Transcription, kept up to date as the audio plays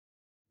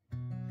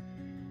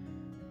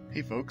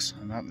Hey folks,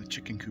 I'm out in the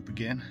chicken coop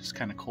again. It's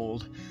kind of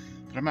cold,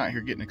 but I'm out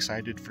here getting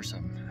excited for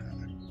some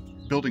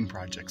building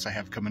projects I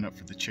have coming up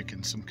for the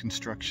chickens, some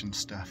construction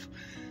stuff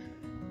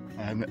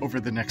over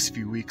the next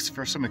few weeks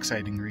for some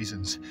exciting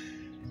reasons.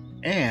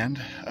 And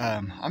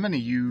I'm going to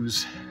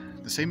use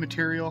the same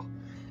material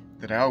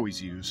that I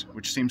always use,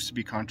 which seems to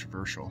be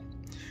controversial.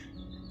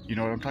 You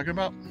know what I'm talking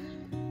about?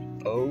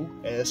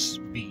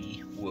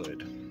 OSB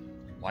wood.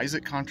 Why is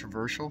it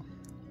controversial?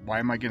 Why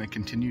am I going to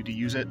continue to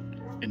use it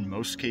in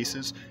most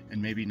cases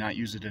and maybe not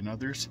use it in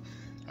others?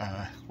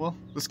 Well,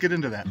 let's get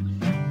into that.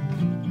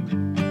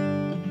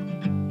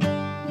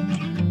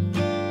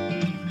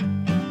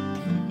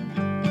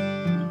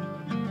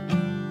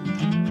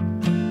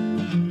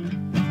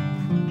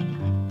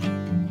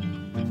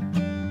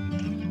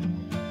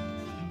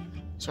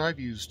 So I've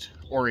used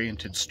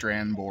Oriented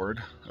Slant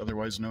Board,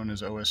 otherwise known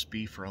as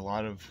OSB, for a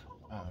lot of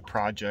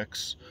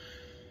projects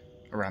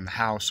around the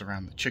house,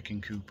 around the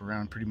chicken coop,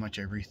 around pretty much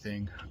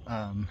everything.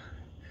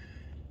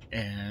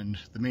 And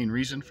the main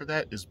reason for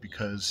that is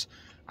because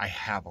I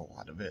have a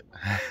lot of it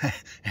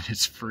and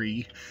it's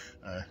free.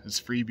 It's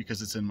free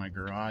because it's in my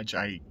garage.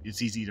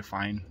 It's easy to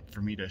find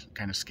for me to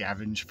kind of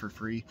scavenge for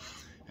free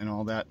and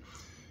all that.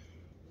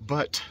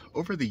 But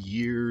over the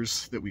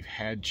years that we've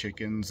had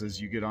chickens, as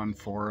you get on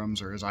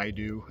forums, or as I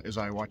do, as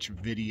I watch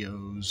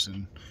videos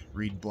and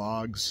read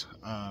blogs,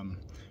 I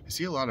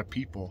see a lot of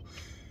people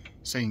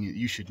saying that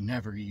you should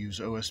never use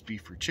OSB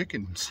for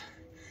chickens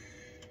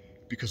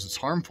because it's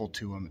harmful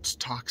to them, it's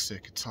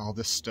toxic, it's all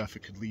this stuff.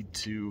 It could lead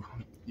to,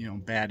 you know,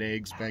 bad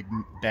eggs,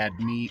 bad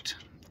meat,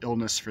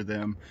 illness for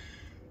them.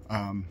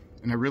 And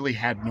I really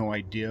had no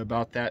idea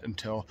about that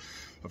until,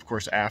 of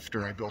course,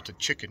 after I built a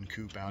chicken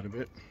coop out of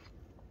it.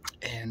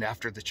 And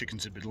after the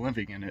chickens had been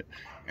living in it,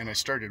 and I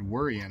started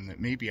worrying that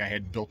maybe I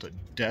had built a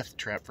death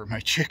trap for my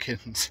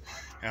chickens.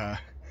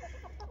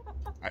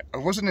 I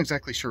wasn't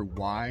exactly sure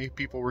why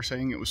people were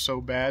saying it was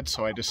so bad,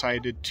 so I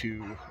decided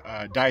to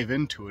dive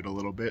into it a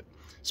little bit,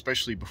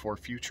 especially before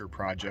future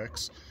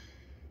projects,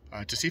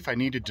 to see if I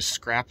needed to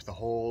scrap the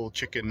whole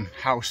chicken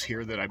house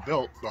here that I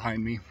built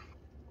behind me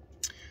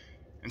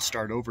and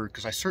start over,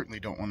 because I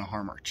certainly don't want to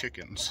harm our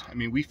chickens. I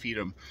mean, we feed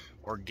them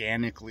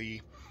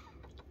organically.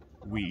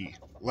 We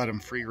let them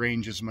free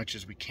range as much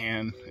as we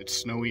can. It's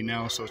snowy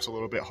now, so it's a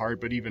little bit hard,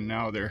 but even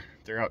now they're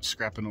out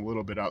scrapping a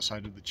little bit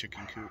outside of the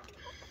chicken coop.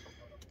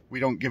 We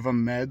don't give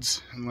them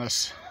meds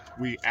unless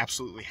we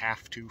absolutely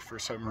have to for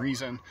some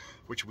reason,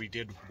 which we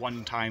did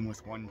one time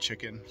with one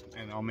chicken,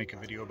 and I'll make a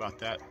video about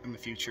that in the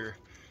future.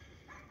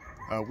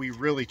 We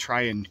really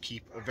try and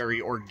keep a very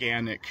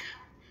organic,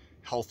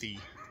 healthy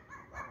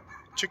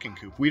chicken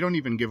coop. We don't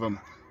even give them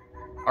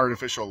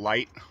artificial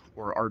light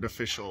or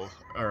artificial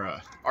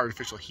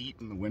heat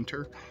in the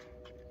winter.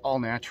 All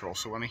natural.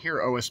 So when I hear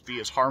OSB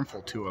is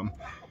harmful to them,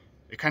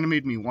 it kind of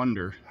made me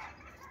wonder.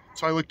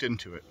 So I looked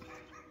into it.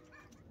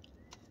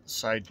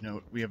 Side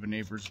note, we have a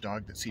neighbor's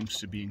dog that seems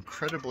to be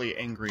incredibly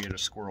angry at a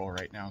squirrel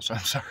right now, so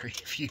I'm sorry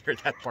if you hear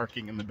that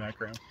barking in the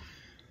background.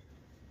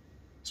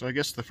 So I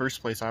guess the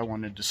first place I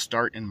wanted to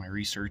start in my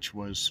research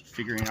was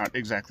figuring out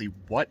exactly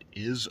what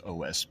is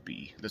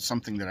OSB. That's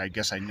something that I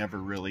guess I never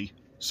really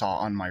saw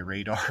on my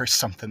radar,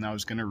 something I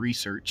was going to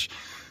research.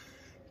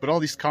 But all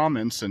these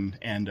comments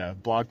and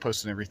blog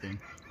posts and everything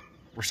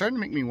were starting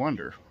to make me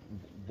wonder,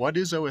 what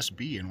is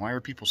OSB and why are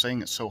people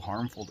saying it's so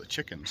harmful to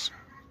chickens?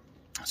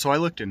 So I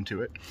looked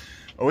into it.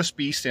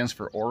 OSB stands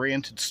for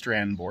Oriented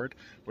Slant Board,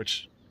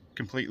 which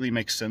completely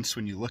makes sense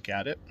when you look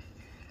at it.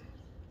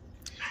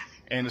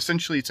 And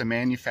essentially it's a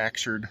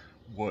manufactured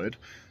wood,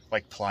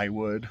 like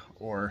plywood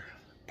or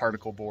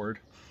particle board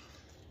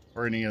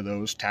or any of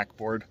those, tack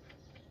board.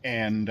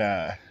 And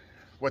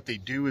what they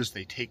do is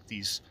they take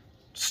these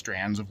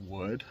strands of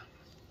wood,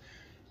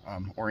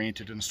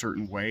 oriented in a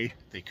certain way,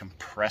 they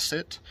compress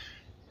it,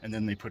 and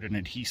then they put an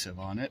adhesive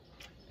on it,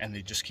 and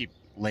they just keep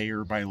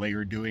layer by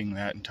layer doing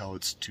that until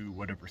it's to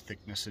whatever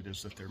thickness it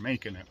is that they're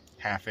making it,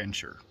 1/2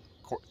 inch or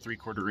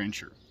 3/4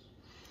 inch or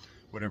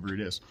whatever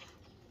it is.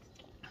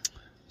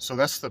 So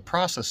that's the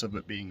process of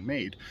it being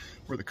made.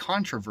 Where the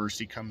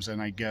controversy comes in,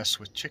 I guess,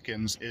 with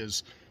chickens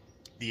is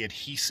the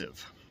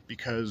adhesive,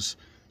 because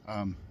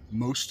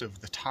most of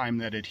the time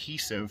that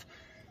adhesive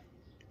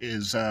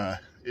is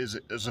a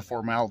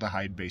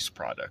formaldehyde based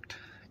product,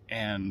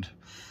 and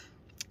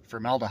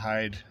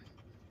formaldehyde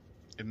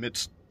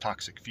emits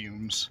toxic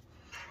fumes,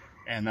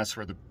 and that's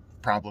where the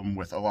problem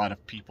with a lot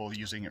of people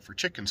using it for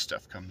chicken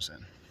stuff comes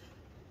in.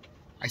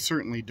 I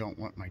certainly don't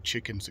want my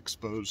chickens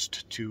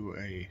exposed to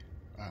a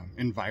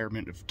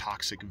environment of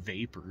toxic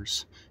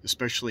vapors,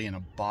 especially in a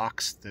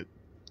box that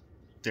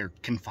they're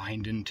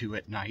confined into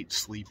at night,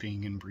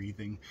 sleeping and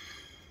breathing.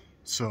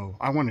 So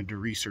I wanted to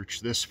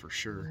research this for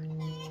sure.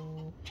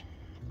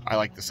 I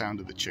like the sound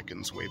of the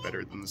chickens way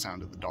better than the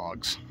sound of the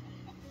dogs.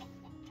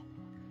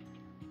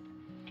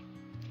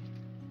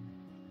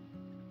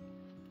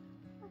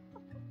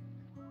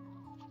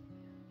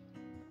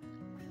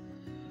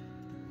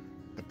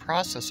 The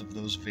process of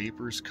those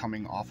vapors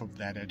coming off of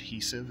that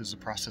adhesive is a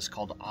process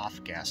called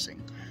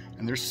off-gassing.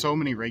 And there's so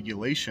many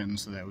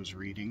regulations that I was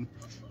reading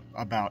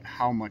about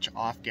how much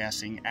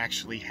off-gassing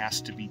actually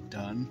has to be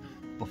done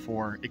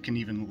before it can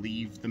even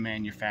leave the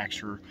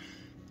manufacturer,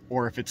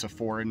 or if it's a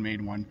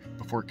foreign-made one,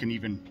 before it can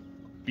even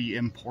be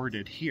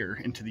imported here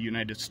into the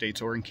United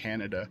States or in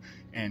Canada.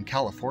 And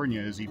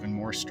California is even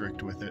more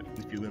strict with it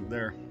if you live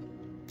there,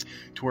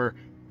 to where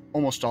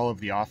almost all of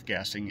the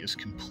off-gassing is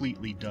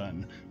completely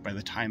done by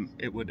the time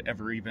it would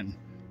ever even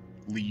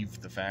leave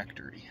the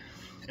factory.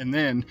 And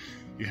then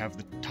you have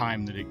the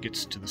time that it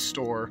gets to the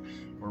store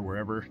or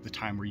wherever, the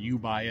time where you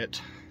buy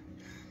it.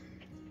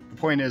 The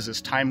point is,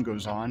 as time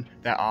goes on,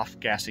 that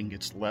off-gassing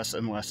gets less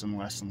and less and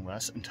less and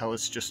less until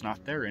it's just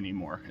not there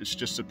anymore. It's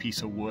just a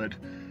piece of wood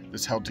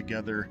that's held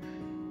together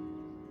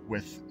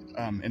with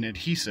an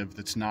adhesive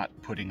that's not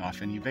putting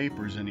off any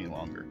vapors any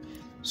longer.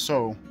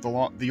 So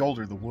the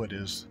older the wood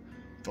is,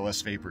 the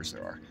less vapors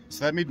there are.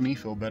 So that made me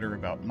feel better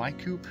about my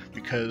coop,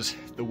 because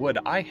the wood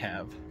I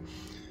have,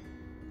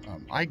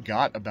 I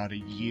got about a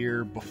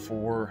year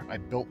before I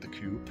built the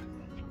coop,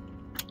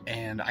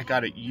 and I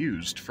got it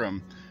used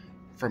from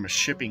a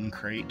shipping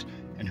crate,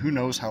 and who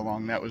knows how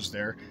long that was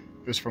there.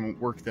 It was from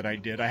work that I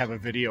did. I have a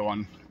video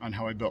on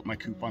how I built my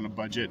coop on a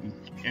budget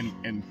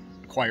and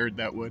acquired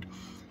that wood.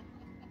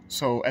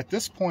 So at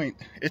this point,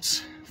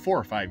 it's 4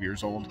 or 5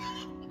 years old.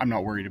 I'm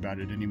not worried about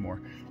it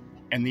anymore.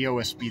 And the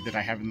OSB that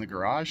I have in the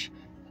garage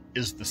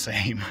is the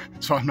same,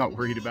 so I'm not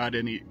worried about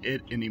it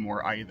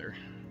anymore either.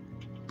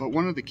 But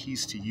one of the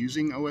keys to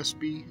using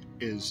OSB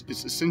is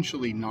it's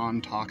essentially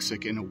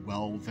non-toxic in a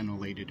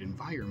well-ventilated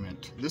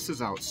environment. This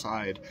is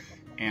outside,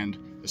 and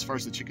as far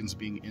as the chickens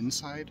being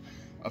inside,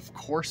 of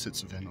course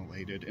it's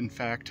ventilated. In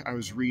fact, I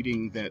was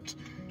reading that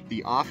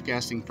the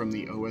off-gassing from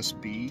the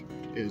OSB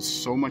is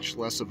so much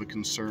less of a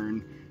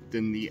concern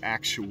than the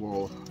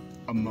actual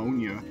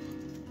ammonia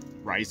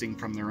rising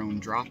from their own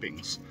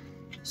droppings.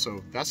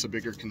 So that's a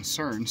bigger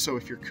concern. So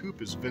if your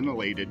coop is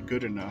ventilated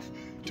good enough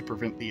to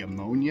prevent the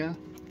ammonia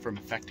from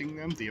affecting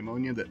them, the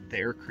ammonia that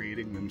they're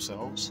creating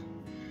themselves,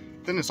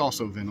 then it's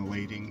also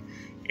ventilating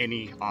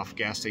any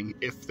off-gassing,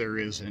 if there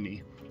is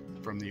any,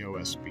 from the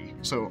OSB.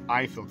 So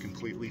I feel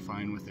completely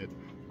fine with it.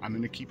 I'm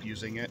going to keep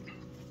using it.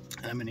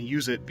 I'm going to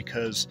use it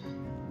because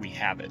we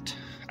have it.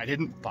 I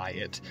didn't buy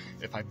it.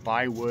 If I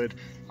buy wood,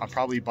 I'll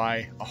probably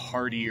buy a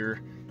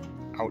hardier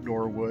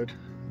outdoor wood,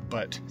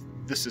 but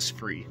this is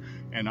free,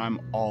 and I'm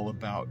all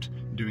about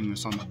doing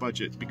this on a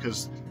budget,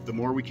 because the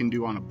more we can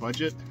do on a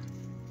budget,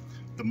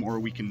 the more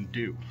we can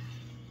do.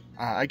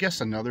 I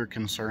guess another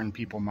concern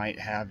people might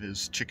have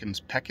is chickens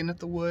pecking at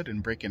the wood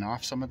and breaking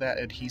off some of that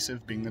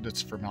adhesive, being that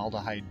it's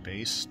formaldehyde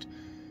based.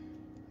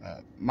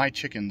 My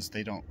chickens,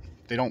 they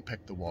don't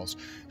peck the walls.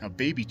 Now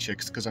baby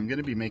chicks, because I'm going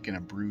to be making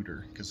a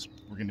brooder, because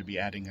we're going to be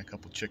adding a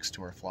couple chicks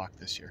to our flock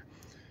this year,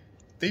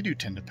 they do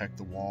tend to peck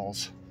the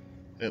walls.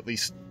 At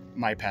least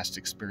my past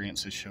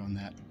experience has shown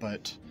that,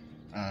 but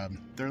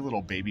their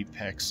little baby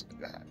pecks,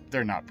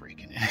 they're not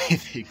breaking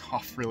anything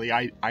off really.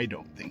 I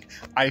don't think.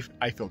 I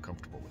feel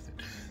comfortable with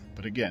it.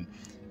 But again,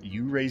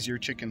 you raise your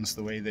chickens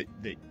the way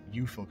that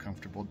you feel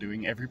comfortable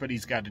doing.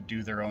 Everybody's got to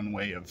do their own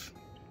way of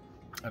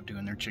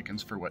doing their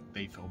chickens for what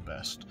they feel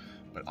best.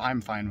 But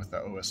I'm fine with the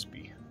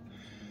OSB.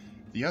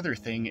 The other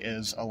thing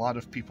is, a lot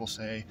of people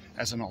say,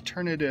 as an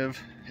alternative,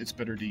 it's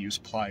better to use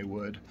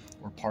plywood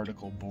or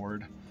particle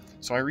board.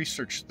 So I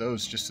researched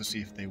those just to see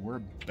if they were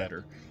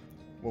better.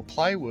 Well,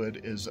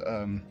 plywood is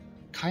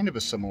kind of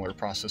a similar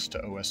process to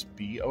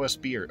OSB.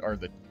 OSB are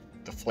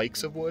the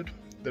flakes of wood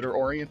that are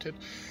oriented.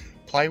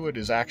 Plywood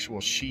is actual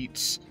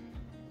sheets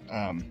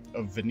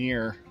of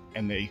veneer,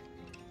 and they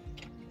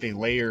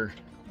layer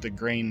the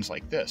grains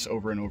like this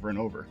over and over and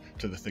over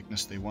to the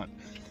thickness they want.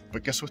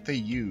 But guess what they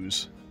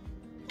use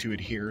to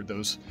adhere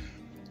those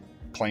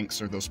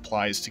planks or those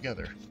plies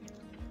together?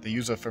 They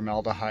use a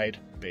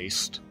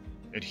formaldehyde-based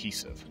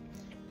adhesive.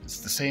 It's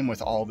the same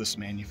with all this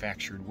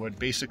manufactured wood.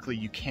 Basically,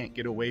 you can't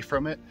get away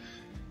from it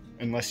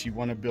unless you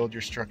want to build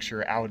your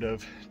structure out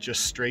of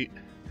just straight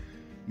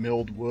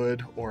milled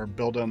wood, or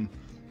build them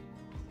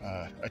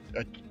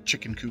a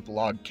chicken coop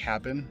log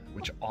cabin,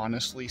 which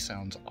honestly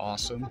sounds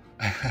awesome.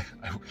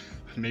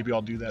 Maybe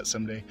I'll do that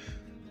someday.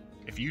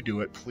 If you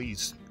do it,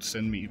 please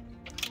send me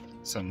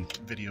some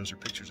videos or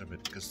pictures of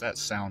it, because that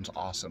sounds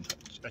awesome.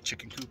 A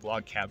chicken coop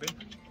log cabin,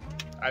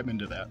 I'm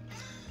into that.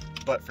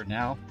 But for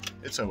now,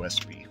 it's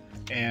OSB,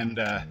 and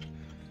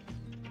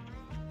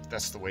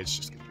that's the way it's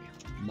just gonna be.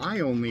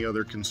 My only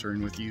other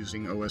concern with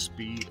using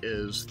OSB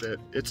is that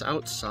it's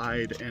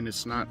outside, and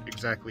it's not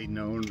exactly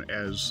known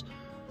as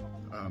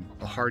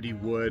a hardy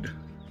wood,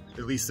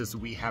 at least as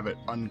we have it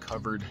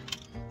uncovered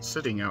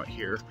sitting out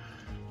here.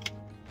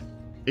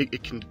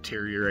 It can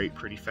deteriorate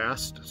pretty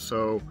fast,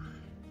 so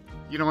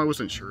you know, I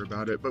wasn't sure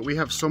about it, but we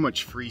have so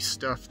much free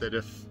stuff that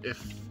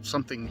if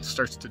something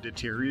starts to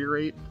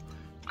deteriorate,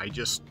 I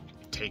just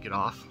take it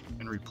off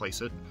and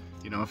replace it.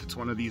 You know, if it's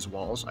one of these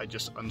walls, I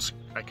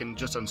can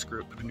just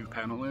unscrew it, put a new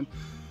panel in.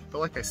 But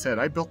like I said,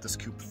 I built this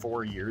coop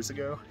 4 years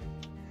ago,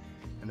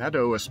 and that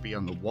OSB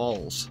on the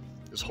walls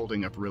is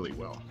holding up really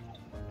well.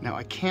 Now,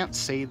 I can't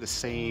say the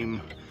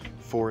same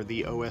for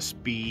the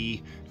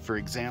OSB, for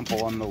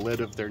example, on the lid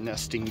of their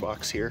nesting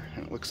box here.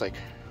 And it looks like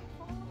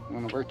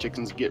one of our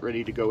chickens get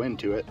ready to go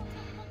into it.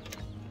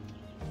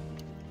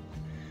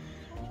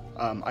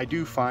 I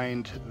do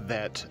find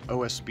that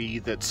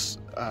OSB that's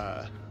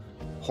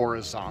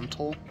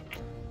horizontal,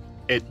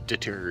 it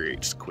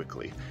deteriorates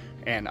quickly.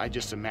 And I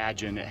just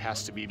imagine it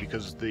has to be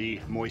because the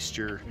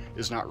moisture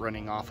is not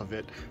running off of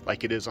it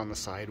like it is on the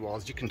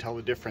sidewalls. You can tell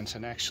the difference,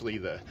 and actually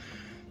the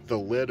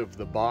lid of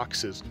the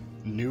box is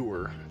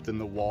newer than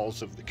the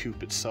walls of the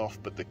coop itself,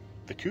 but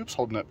the coop's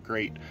holding up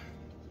great.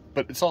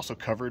 But it's also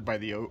covered by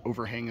the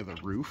overhang of the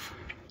roof.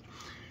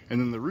 And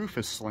then the roof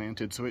is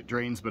slanted so it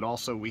drains, but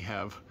also we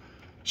have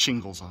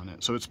shingles on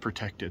it, so it's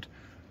protected.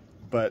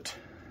 But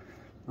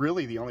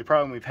really the only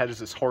problem we've had is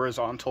this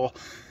horizontal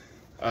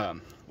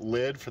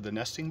lid for the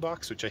nesting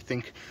box, which I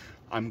think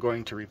I'm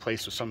going to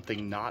replace with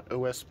something not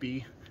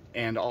OSB.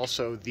 And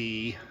also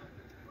the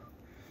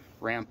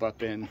ramp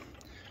up in,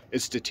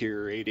 it's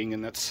deteriorating,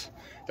 and that's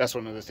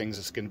one of the things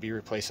that's going to be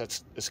replaced.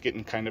 It's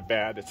getting kind of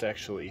bad. It's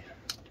actually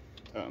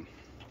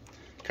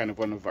kind of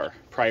one of our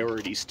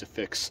priorities to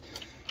fix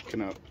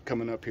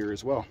coming up here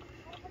as well.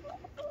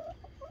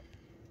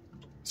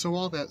 So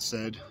all that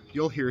said,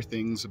 you'll hear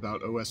things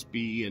about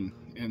OSB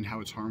and how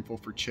it's harmful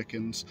for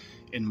chickens.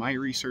 In my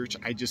research,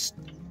 I just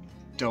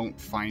don't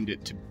find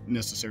it to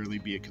necessarily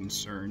be a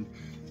concern.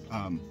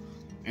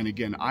 And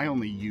again, I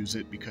only use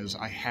it because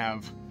I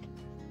have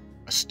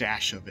a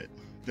stash of it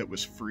that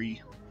was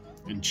free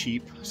and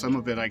cheap. Some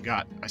of it I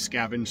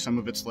scavenged, some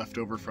of it's left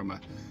over from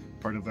a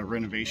part of a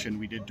renovation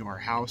we did to our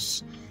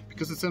house,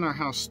 because it's in our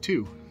house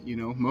too. You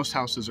know, most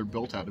houses are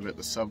built out of it.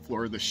 The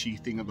subfloor, the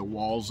sheathing of the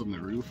walls and the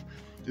roof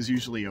is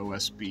usually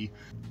OSB.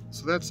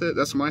 So that's it.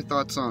 That's my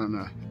thoughts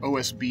on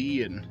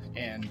OSB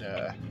and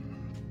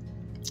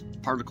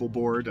particle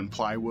board and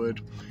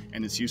plywood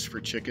and its use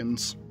for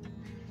chickens.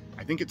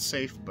 I think it's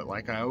safe, but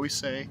like I always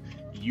say,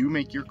 you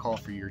make your call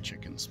for your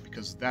chickens,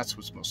 because that's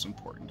what's most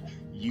important.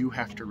 You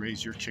have to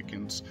raise your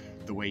chickens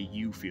the way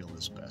you feel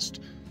is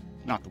best,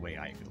 not the way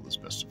I feel is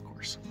best, of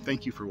course.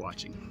 Thank you for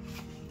watching.